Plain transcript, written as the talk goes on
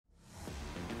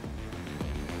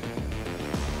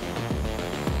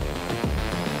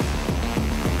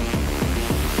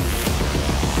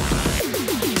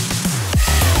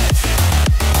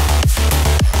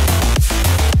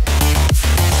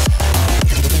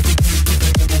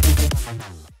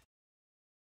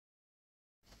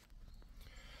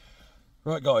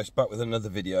Right guys, back with another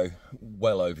video,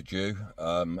 well overdue.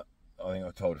 I think I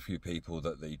told a few people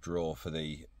that the draw for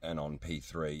the Eonon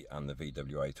P3 and the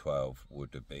VWA12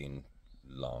 would have been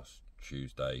last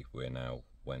Tuesday. We're now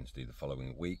Wednesday the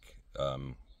following week.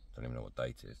 Don't even know what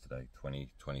date it is today, 20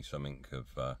 something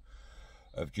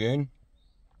of June.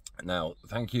 Now,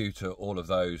 thank you to all of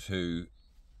those who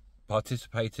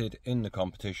participated in the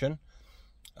competition.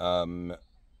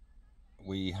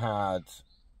 We had...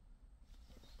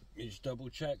 Just double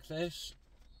check this.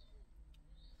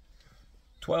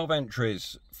 12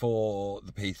 entries for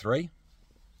the P3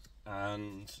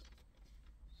 and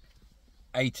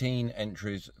 18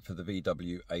 entries for the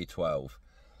VWA12.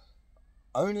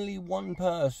 Only one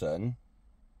person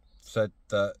said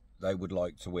that they would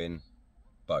like to win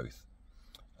both.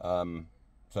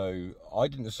 So I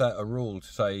didn't set a rule to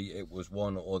say it was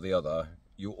one or the other.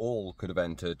 You all could have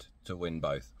entered to win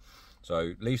both.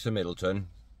 So Lisa Middleton,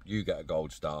 you get a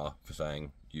gold star for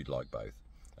saying you'd like both,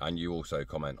 and you also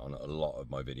comment on a lot of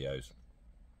my videos.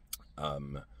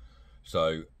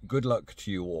 So good luck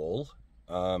to you all.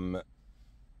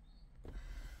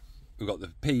 We've got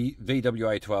the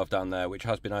VWA12 down there, which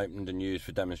has been opened and used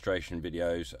for demonstration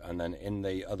videos, and then in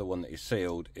the other one that is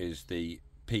sealed is the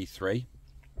P3.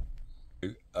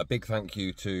 A big thank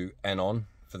you to Eonon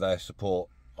for their support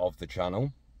of the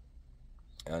channel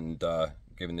and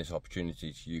giving this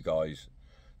opportunity to you guys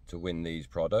to win these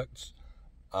products.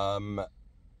 I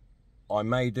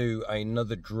may do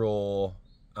another draw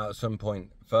at some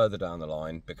point further down the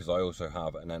line, because I also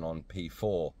have an Eonon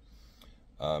P4,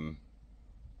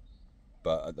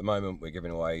 but at the moment we're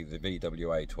giving away the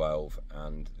VWA12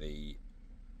 and the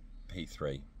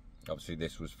P3. Obviously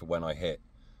this was for when I hit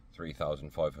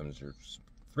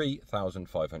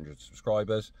 3,500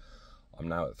 subscribers. I'm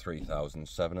now at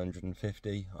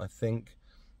 3,750, I think,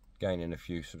 gaining a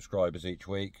few subscribers each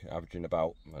week, averaging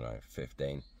about, I don't know,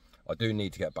 15. I do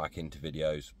need to get back into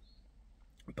videos,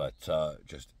 but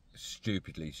just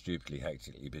stupidly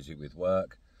hectically busy with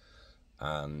work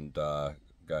and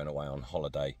going away on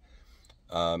holiday.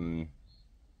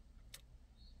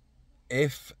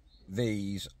 If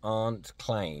these aren't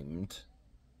claimed,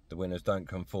 the winners don't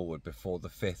come forward before the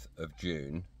 5th of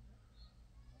June,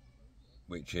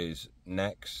 which is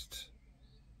next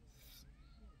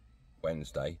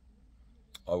Wednesday.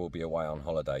 I will be away on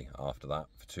holiday after that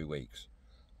for 2 weeks.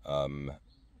 So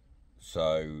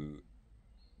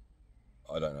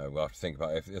I don't know, we'll have to think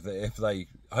about it. If they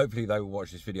hopefully they will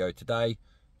watch this video today,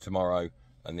 tomorrow,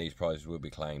 and these prizes will be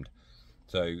claimed.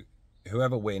 So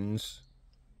whoever wins,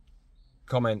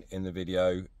 comment in the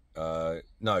video.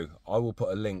 No, I will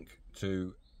put a link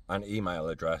to an email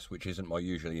address, which isn't my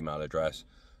usual email address,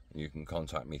 and you can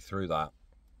contact me through that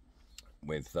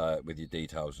with your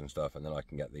details and stuff, and then I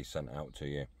can get these sent out to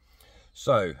you.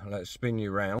 So let's spin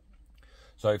you round.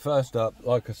 So first up,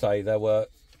 like I say, there were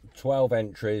 12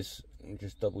 entries.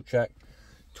 Just double check,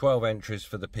 12 entries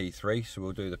for the P3. So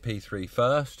we'll do the P3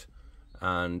 first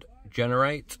and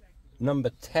generate.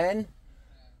 Number 10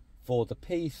 for the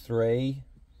P3.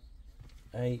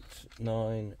 8,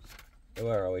 9,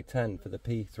 where are we? 10 for the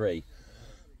P3.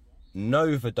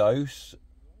 Novadose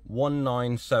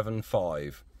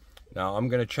 1975. Now I'm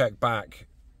going to check back.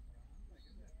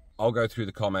 I'll go through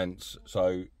the comments.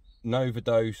 So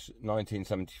Novadose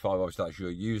 1975, obviously that's your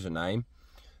username.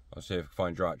 I'll see if I can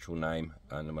find your actual name,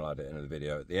 and then we'll add it into the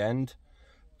video at the end.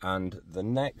 And the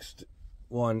next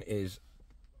one is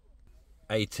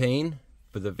 18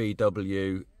 for the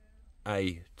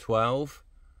VWA12.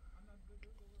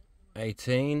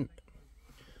 18.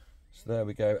 So there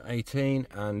we go, 18,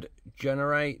 and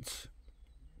generate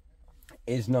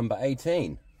is number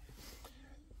 18.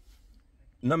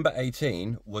 Number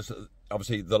 18 was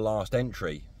obviously the last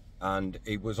entry, and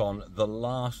it was on the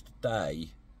last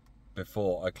day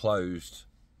before I closed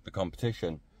the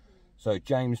competition. So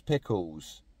James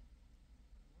Pickles,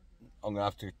 I'm gonna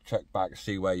have to check back,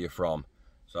 see where you're from.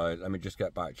 So let me just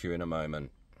get back to you in a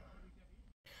moment.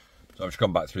 So I've just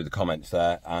gone back through the comments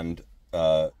there, and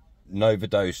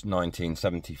Novadose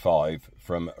 1975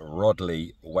 from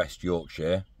Rodley, West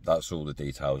Yorkshire. That's all the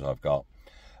details I've got.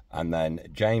 And then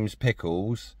James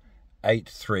Pickles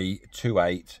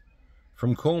 8328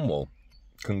 from Cornwall.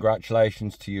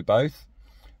 Congratulations to you both.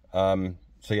 So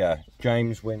yeah,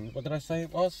 James wins. What did I say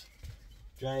it was?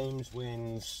 James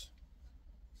wins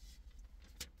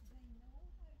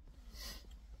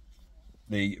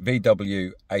the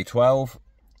VWA12,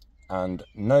 and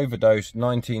Novadose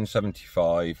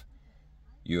 1975,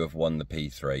 you have won the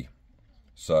P3.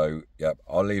 So yep,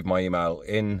 I'll leave my email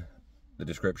in the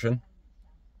description.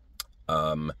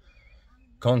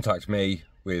 Contact me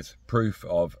with proof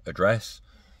of address,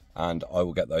 and I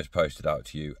will get those posted out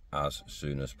to you as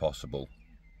soon as possible.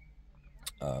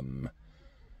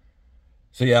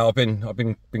 So yeah, I've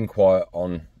been quiet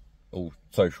on all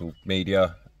social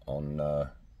media, on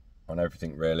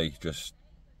everything really, just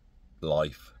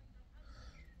life.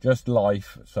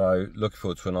 So looking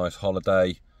forward to a nice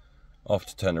holiday off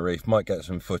to Tenerife. Might get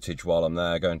some footage while I'm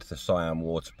there, going to the Siam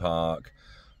water park,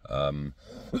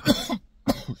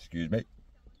 excuse me,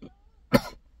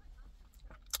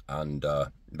 and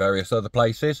various other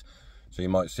places. So you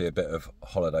might see a bit of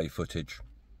holiday footage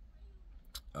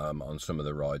on some of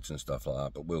the rides and stuff like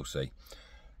that, but we'll see.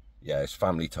 Yeah, it's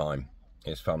family time.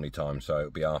 It's family time, so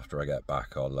it'll be after I get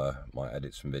back. I'll might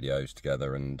edit some videos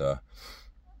together and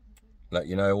let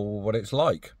you know what it's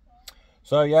like.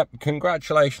 So yeah,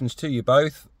 congratulations to you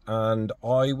both, and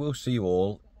I will see you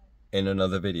all in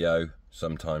another video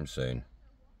sometime soon.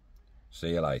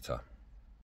 See you later.